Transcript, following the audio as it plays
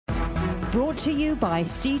Brought to you by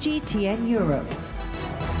CGTN Europe.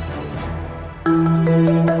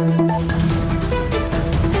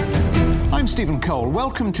 I'm Stephen Cole.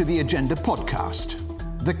 Welcome to the Agenda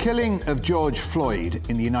podcast. The killing of George Floyd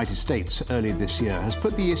in the United States earlier this year has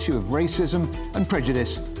put the issue of racism and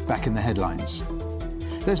prejudice back in the headlines.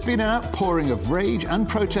 There's been an outpouring of rage and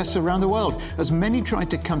protests around the world as many tried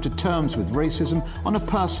to come to terms with racism on a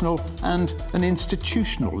personal and an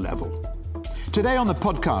institutional level. Today on the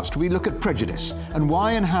podcast, we look at prejudice and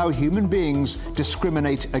why and how human beings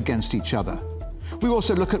discriminate against each other. We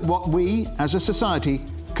also look at what we, as a society,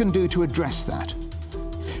 can do to address that.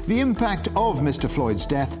 The impact of Mr. Floyd's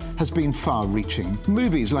death has been far-reaching.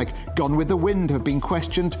 Movies like Gone with the Wind have been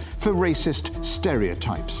questioned for racist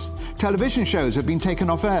stereotypes. Television shows have been taken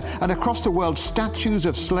off air, and across the world, statues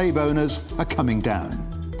of slave owners are coming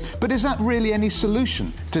down. But is that really any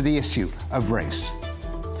solution to the issue of race?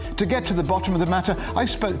 To get to the bottom of the matter, I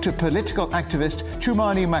spoke to political activist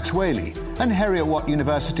Chumani Maxwele and Heriot-Watt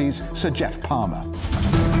University's Sir Geoff Palmer.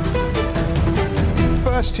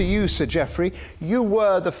 First to you, Sir Geoffrey. You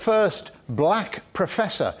were the first black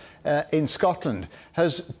professor in Scotland.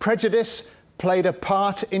 Has prejudice played a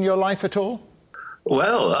part in your life at all?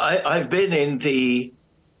 Well, I've been in the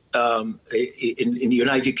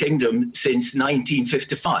United Kingdom since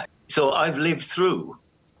 1955. So I've lived through,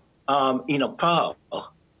 power.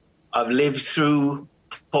 I've lived through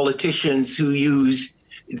politicians who use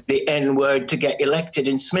the N-word to get elected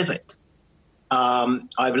in Smithwick.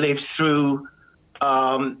 I've lived through,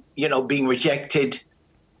 being rejected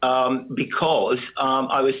because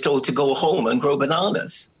I was told to go home and grow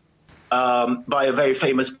bananas by a very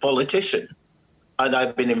famous politician. And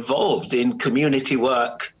I've been involved in community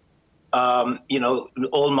work,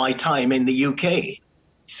 all my time in the UK.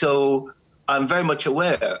 So I'm very much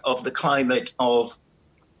aware of the climate of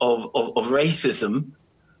racism,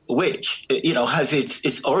 which, has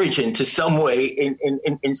its origin to some way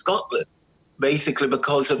in Scotland, basically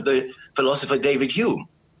because of the philosopher David Hume,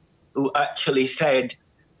 who actually said,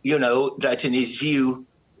 that in his view,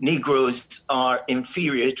 Negroes are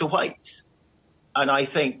inferior to whites. And I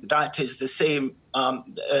think that is the same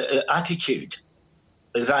attitude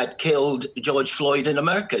that killed George Floyd in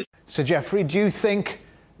America. Sir Geoffrey, do you think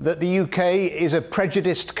that the UK is a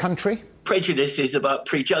prejudiced country? Prejudice is about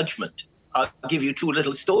prejudgment. I'll give you two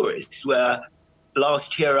little stories where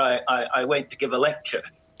last year I went to give a lecture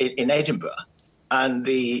in Edinburgh, and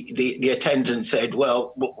the attendant said,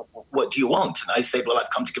 well, what do you want? And I said, well,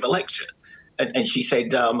 I've come to give a lecture. And she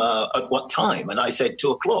said, at what time? And I said,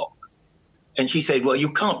 2:00. And she said, well,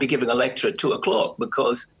 you can't be giving a lecture at 2:00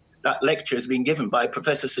 because that lecture is being given by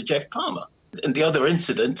Professor Sir Geoff Palmer. And the other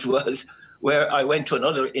incident was where I went to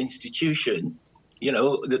another institution,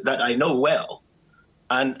 that I know well,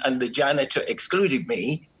 and the janitor excluded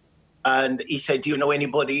me. And he said, do you know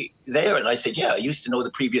anybody there? And I said, yeah, I used to know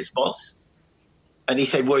the previous boss. And he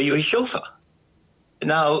said, were you his chauffeur?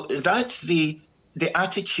 Now, that's the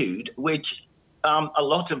attitude which a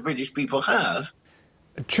lot of British people have.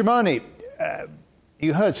 Chumani,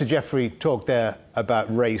 you heard Sir Geoffrey talk there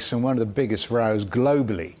about race, and one of the biggest rows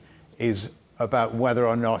globally is about whether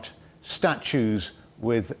or not statues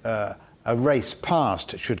with a race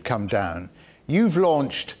past should come down. You've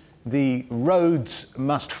launched the Rhodes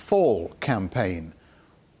Must Fall campaign.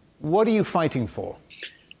 What are you fighting for?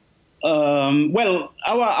 Well,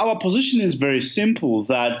 our position is very simple,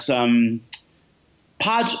 that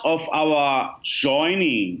part of our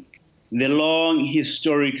joining the long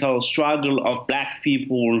historical struggle of black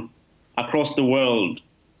people across the world,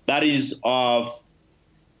 that is of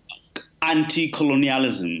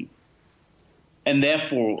anti-colonialism, and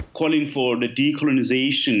therefore calling for the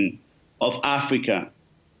decolonization of Africa.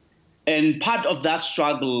 And part of that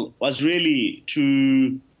struggle was really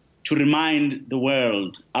to remind the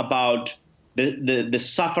world about the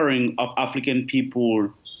suffering of African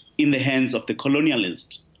people in the hands of the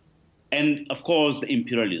colonialist and, of course, the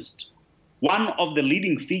imperialist. One of the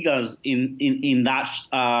leading figures in that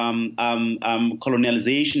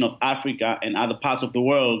colonialization of Africa and other parts of the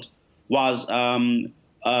world was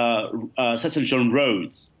Cecil John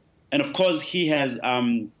Rhodes. And of course, he has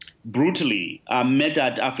brutally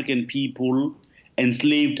murdered African people,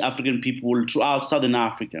 enslaved African people throughout Southern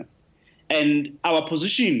Africa. And our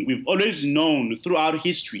position, we've always known throughout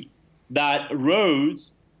history that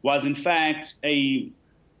Rhodes was in fact a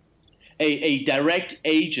direct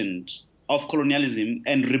agent of colonialism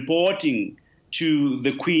and reporting to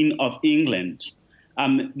the Queen of England.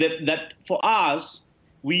 That for us,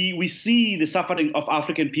 we see the suffering of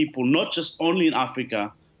African people, not just only in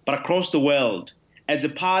Africa, but across the world, as a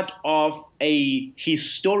part of a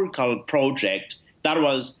historical project that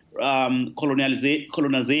was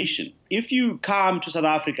colonization. If you come to South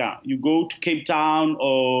Africa, you go to Cape Town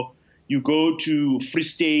or you go to Free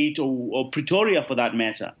State or Pretoria for that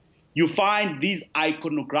matter, you find these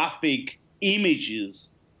iconographic images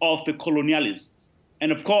of the colonialists.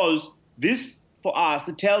 And of course, this for us,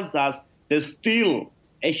 it tells us there's still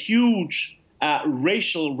a huge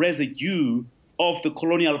racial residue of the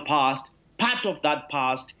colonial past. Part of that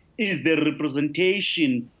past is the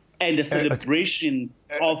representation and the celebration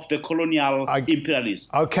of the colonial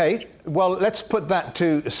imperialists. Okay, well, let's put that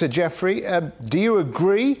to Sir Geoffrey. Do you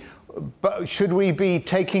agree? But should we be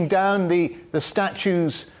taking down the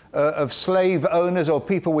statues of slave owners or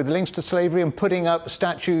people with links to slavery and putting up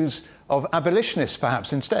statues of abolitionists,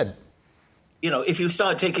 perhaps, instead? You know, if you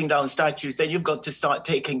start taking down statues, then you've got to start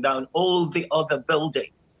taking down all the other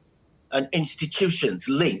buildings and institutions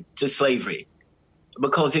linked to slavery,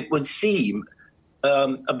 because it would seem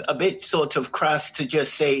a bit sort of crass to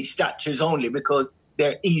just say statues only because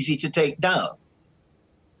they're easy to take down.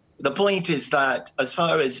 The point is that, as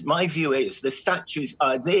far as my view is, the statues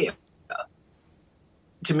are there,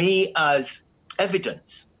 to me, as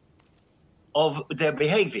evidence of their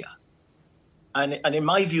behavior. And in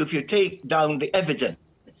my view, if you take down the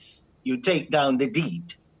evidence, you take down the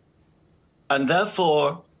deed. And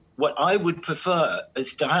therefore, what I would prefer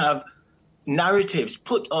is to have narratives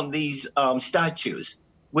put on these statues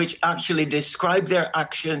which actually describe their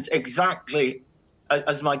actions exactly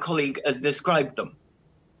as my colleague has described them.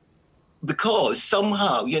 Because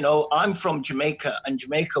somehow, you know, I'm from Jamaica, and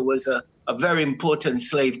Jamaica was a very important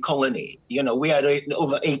slave colony. You know, we had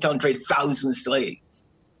over 800,000 slaves.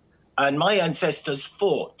 And my ancestors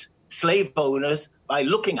fought slave owners by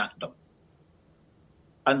looking at them.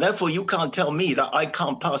 And therefore, you can't tell me that I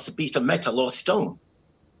can't pass a piece of metal or stone.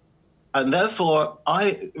 And therefore,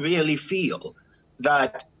 I really feel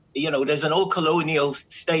that, you know, there's an old colonial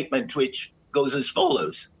statement which goes as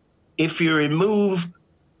follows. If you remove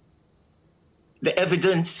the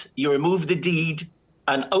evidence, you remove the deed,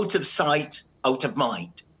 and out of sight, out of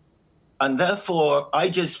mind. And therefore, I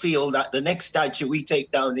just feel that the next statue we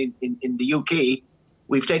take down in the UK,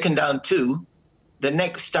 we've taken down 2, the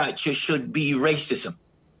next statue should be racism.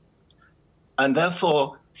 And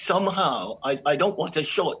therefore, somehow, I don't want a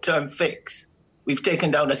short-term fix. We've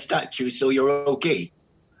taken down a statue, so you're okay.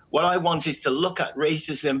 What I want is to look at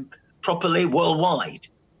racism properly worldwide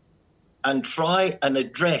and try and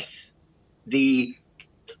address the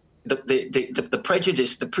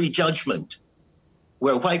prejudice, the prejudgment,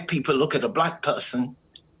 where white people look at a black person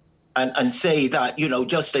and say that, you know,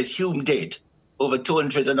 just as Hume did over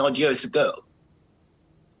 200 and odd years ago,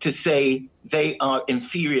 to say they are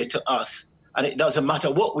inferior to us, and it doesn't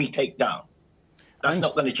matter what we take down. That's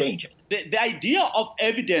not going to change it. The idea of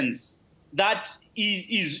evidence that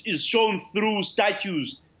is shown through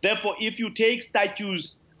statues, therefore, if you take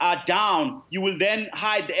statues down, you will then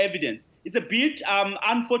hide the evidence. It's a bit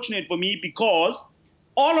unfortunate for me, because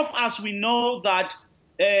all of us, we know that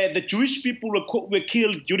the Jewish people were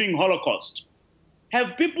killed during Holocaust.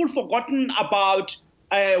 Have people forgotten about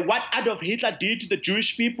what Adolf Hitler did to the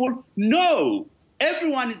Jewish people? No.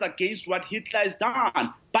 Everyone is against what Hitler has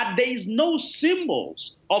done. But there is no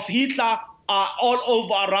symbols of Hitler all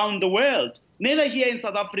over around the world, neither here in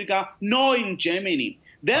South Africa nor in Germany.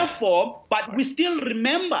 Therefore, but we still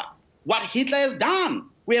remember what Hitler has done.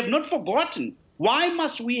 We have not forgotten. Why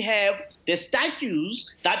must we have the statues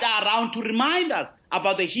that are around to remind us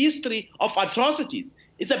about the history of atrocities?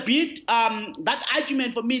 It's a bit, that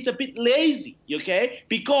argument for me, it's a bit lazy, okay?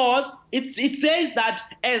 Because it says that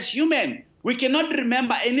as human, we cannot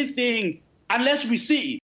remember anything unless we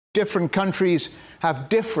see it. Different countries have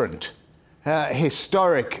different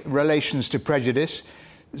historic relations to prejudice.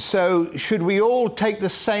 So should we all take the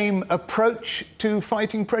same approach to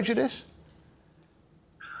fighting prejudice?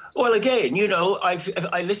 Well, again, you know,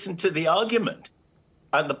 I listened to the argument,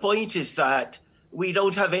 and the point is that we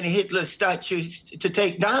don't have any Hitler statues to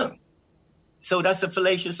take down. So that's a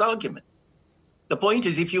fallacious argument. The point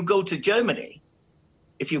is, if you go to Germany,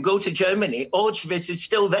 Auschwitz is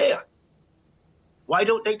still there. Why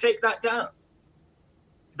don't they take that down?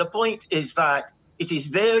 The point is that it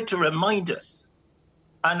is there to remind us.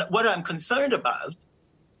 And what I'm concerned about,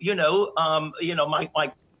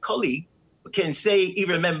 my colleague can say he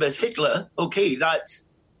remembers Hitler. Okay, that's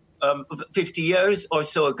 50 years or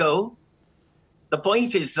so ago. The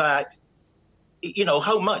point is that,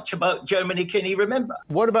 how much about Germany can he remember?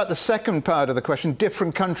 What about the second part of the question?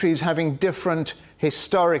 Different countries having different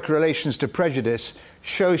historic relations to prejudice.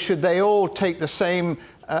 Should they all take the same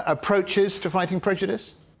approaches to fighting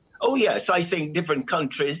prejudice? Oh, yes. I think different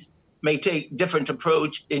countries may take different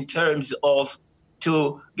approach in terms of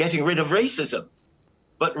to getting rid of racism.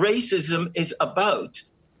 But racism is about,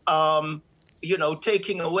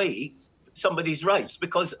 taking away somebody's rights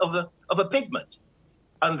because of a pigment.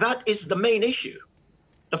 And that is the main issue.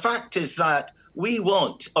 The fact is that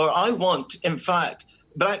I want, in fact,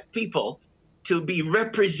 Black people to be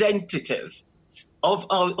representative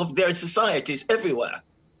of their societies everywhere.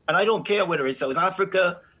 And I don't care whether it's South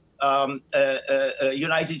Africa,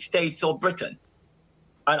 United States or Britain.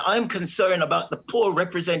 And I'm concerned about the poor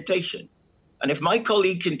representation. And if my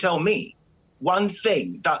colleague can tell me one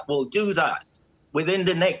thing that will do that within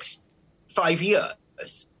the next 5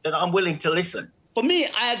 years, then I'm willing to listen. For me,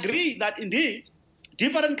 I agree that indeed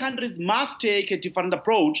different countries must take a different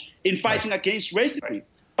approach in fighting against racism.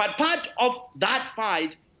 But part of that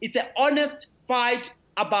fight, it's an honest fight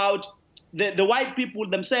about the white people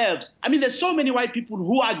themselves. I mean, there's so many white people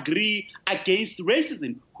who agree against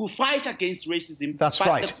racism, who fight against racism. That's but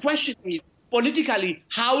right. The question is, politically,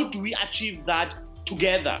 how do we achieve that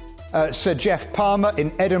together? Sir Geoff Palmer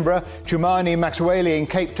in Edinburgh, Chumani Maxwele in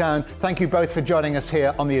Cape Town, thank you both for joining us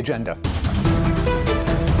here on The Agenda.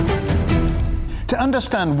 To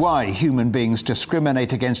understand why human beings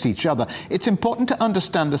discriminate against each other, it's important to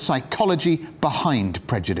understand the psychology behind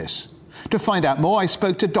prejudice. To find out more, I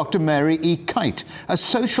spoke to Dr. Mary Kite, a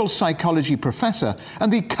social psychology professor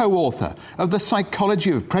and the co-author of The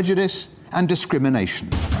Psychology of Prejudice and Discrimination.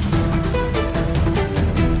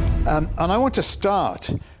 And I want to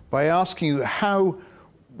start by asking you how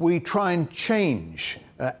we try and change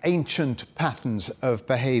ancient patterns of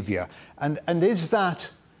behaviour. And is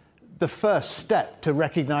that the first step to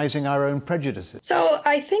recognising our own prejudices? So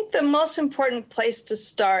I think the most important place to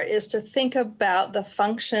start is to think about the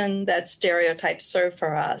function that stereotypes serve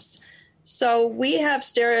for us. So we have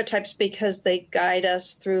stereotypes because they guide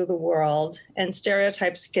us through the world, and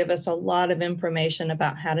stereotypes give us a lot of information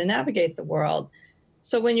about how to navigate the world.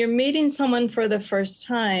 So when you're meeting someone for the first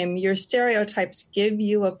time, your stereotypes give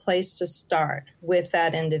you a place to start with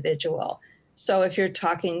that individual. So if you're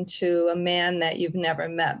talking to a man that you've never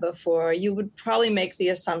met before, you would probably make the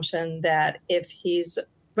assumption that if he's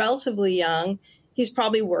relatively young, he's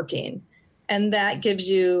probably working. And that gives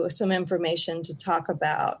you some information to talk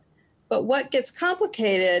about. But what gets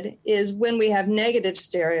complicated is when we have negative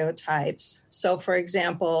stereotypes. So for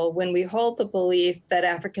example, when we hold the belief that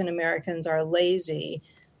African Americans are lazy,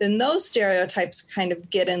 then those stereotypes kind of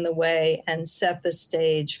get in the way and set the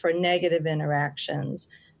stage for negative interactions.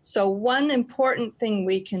 So one important thing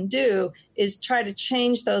we can do is try to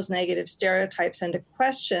change those negative stereotypes and to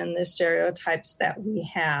question the stereotypes that we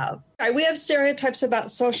have. We have stereotypes about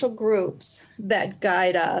social groups that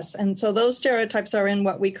guide us. And so those stereotypes are in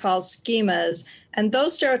what we call schemas. And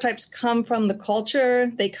those stereotypes come from the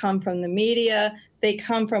culture, they come from the media, they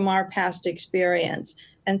come from our past experience.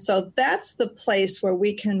 And so that's the place where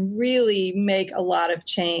we can really make a lot of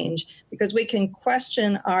change, because we can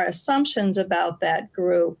question our assumptions about that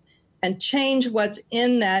group and change what's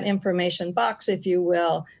in that information box, if you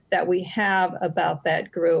will, that we have about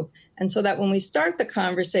that group. And so that when we start the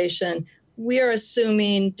conversation, we're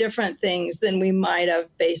assuming different things than we might have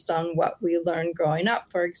based on what we learned growing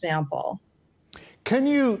up, for example. Can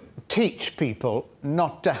you teach people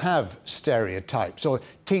not to have stereotypes, or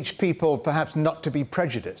teach people perhaps not to be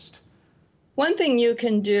prejudiced? One thing you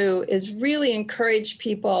can do is really encourage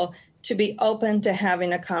people to be open to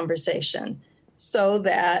having a conversation, so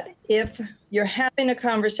that if you're having a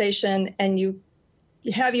conversation and you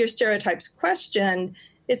have your stereotypes questioned,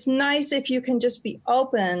 it's nice if you can just be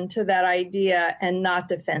open to that idea and not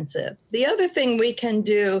defensive. The other thing we can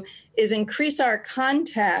do is increase our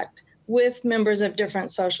contact with members of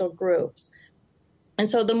different social groups. And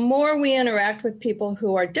so the more we interact with people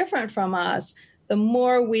who are different from us, the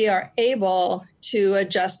more we are able to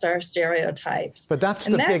adjust our stereotypes. But that's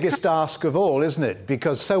the biggest ask of all, isn't it?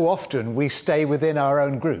 Because so often we stay within our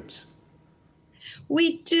own groups.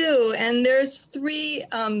 We do. And there's three,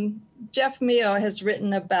 Jeff Mio has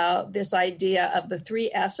written about this idea of the 3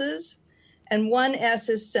 S's. And one S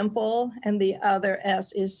is simple, and the other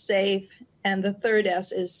S is safe, and the third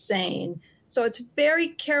S is sane. So it's very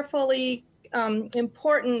carefully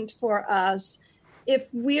important for us. If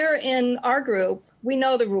we're in our group, we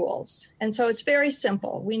know the rules. And so it's very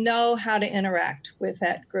simple. We know how to interact with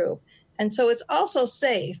that group. And so it's also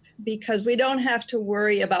safe because we don't have to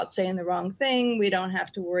worry about saying the wrong thing. We don't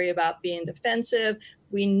have to worry about being defensive.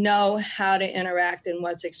 We know how to interact and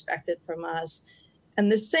what's expected from us.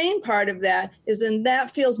 And the sane part of that is then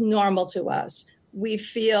that feels normal to us. We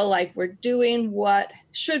feel like we're doing what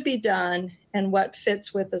should be done and what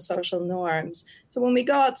fits with the social norms. So when we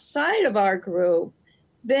go outside of our group,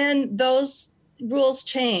 then those rules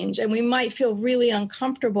change and we might feel really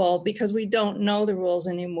uncomfortable because we don't know the rules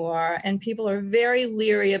anymore. And people are very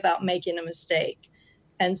leery about making a mistake.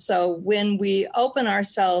 And so when we open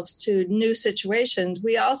ourselves to new situations,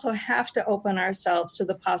 we also have to open ourselves to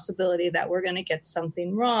the possibility that we're going to get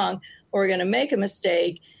something wrong or we're going to make a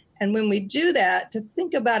mistake. And when we do that, to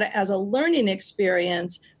think about it as a learning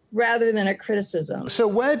experience rather than a criticism. So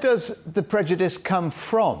where does the prejudice come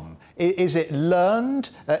from? Is it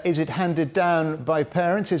learned? Is it handed down by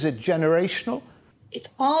parents? Is it generational? It's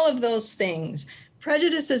all of those things.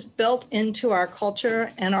 Prejudice is built into our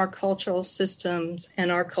culture and our cultural systems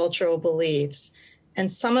and our cultural beliefs.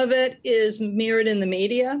 And some of it is mirrored in the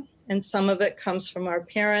media, and some of it comes from our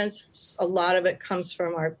parents. A lot of it comes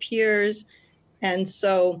from our peers. And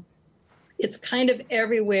so it's kind of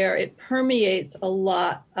everywhere. It permeates a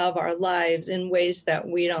lot of our lives in ways that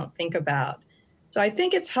we don't think about. So I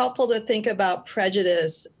think it's helpful to think about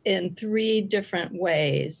prejudice in 3 different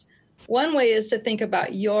ways. One way is to think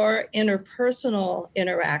about your interpersonal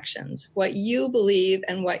interactions, what you believe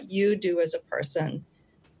and what you do as a person.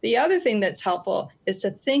 The other thing that's helpful is to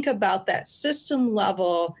think about that system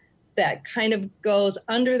level that kind of goes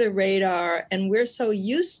under the radar, and we're so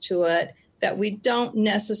used to it that we don't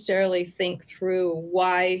necessarily think through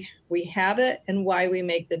why we have it and why we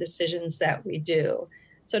make the decisions that we do.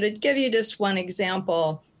 So to give you just one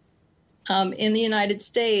example, in the United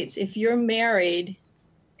States, if you're married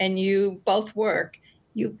and you both work,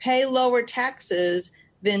 you pay lower taxes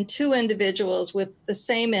than 2 individuals with the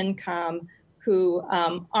same income who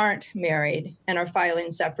aren't married and are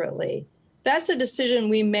filing separately. That's a decision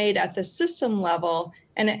we made at the system level,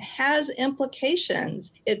 and it has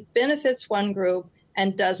implications. It benefits one group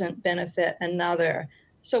and doesn't benefit another.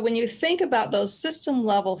 So when you think about those system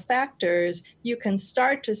level factors, you can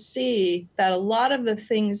start to see that a lot of the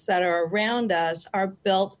things that are around us are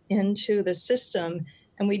built into the system,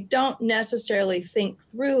 and we don't necessarily think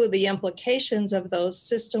through the implications of those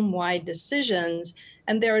system-wide decisions,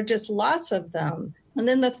 and there are just lots of them. And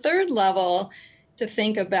then the third level to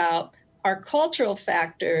think about are cultural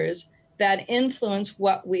factors that influence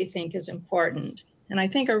what we think is important. And I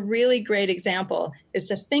think a really great example is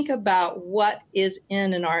to think about what is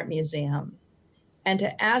in an art museum and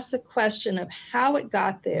to ask the question of how it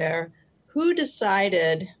got there, who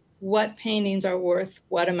decided what paintings are worth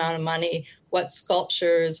what amount of money, what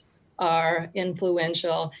sculptures are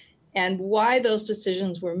influential, and why those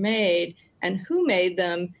decisions were made and who made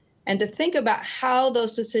them, and to think about how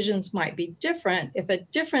those decisions might be different if a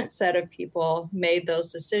different set of people made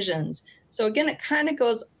those decisions. So again, it kind of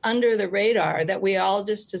goes under the radar that we all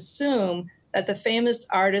just assume that the famous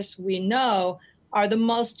artists we know are the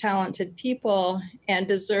most talented people and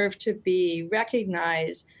deserve to be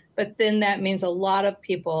recognized. But then that means a lot of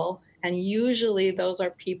people, and usually those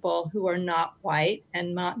are people who are not white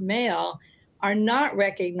and not male, are not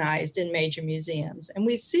recognized in major museums. And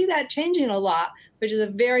we see that changing a lot, which is a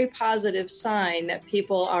very positive sign that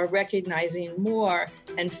people are recognizing more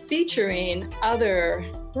and featuring other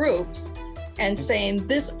groups and saying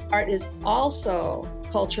this art is also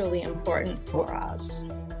culturally important for us.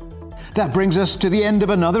 That brings us to the end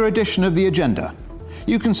of another edition of The Agenda.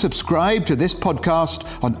 You can subscribe to this podcast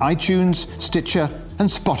on iTunes, Stitcher, and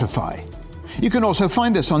Spotify. You can also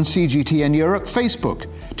find us on CGTN Europe Facebook,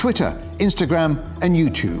 Twitter, Instagram, and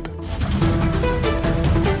YouTube.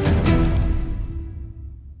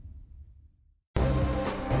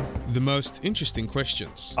 The most interesting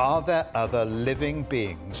questions. Are there other living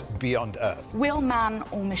beings beyond Earth? Will man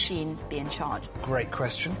or machine be in charge? Great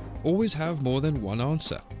question. Always have more than one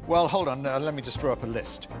answer. Well, hold on, let me just draw up a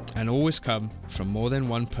list. And always come from more than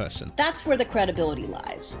one person. That's where the credibility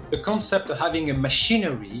lies. The concept of having a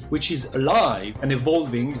machinery which is alive and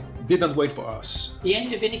evolving didn't wait for us. The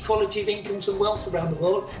end of inequality of incomes and wealth around the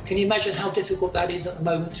world, can you imagine how difficult that is at the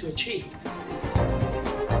moment to achieve?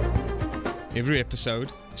 Every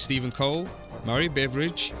episode, Stephen Cole, Murray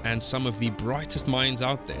Beveridge, and some of the brightest minds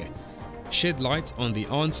out there shed light on the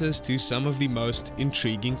answers to some of the most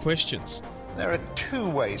intriguing questions. There are 2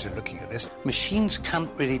 ways of looking at this. Machines can't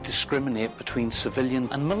really discriminate between civilian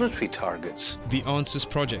and military targets. The Answers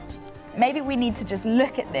Project. Maybe we need to just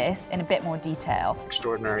look at this in a bit more detail.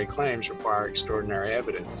 Extraordinary claims require extraordinary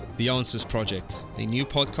evidence. The Answers Project, a new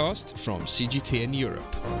podcast from CGTN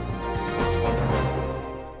Europe.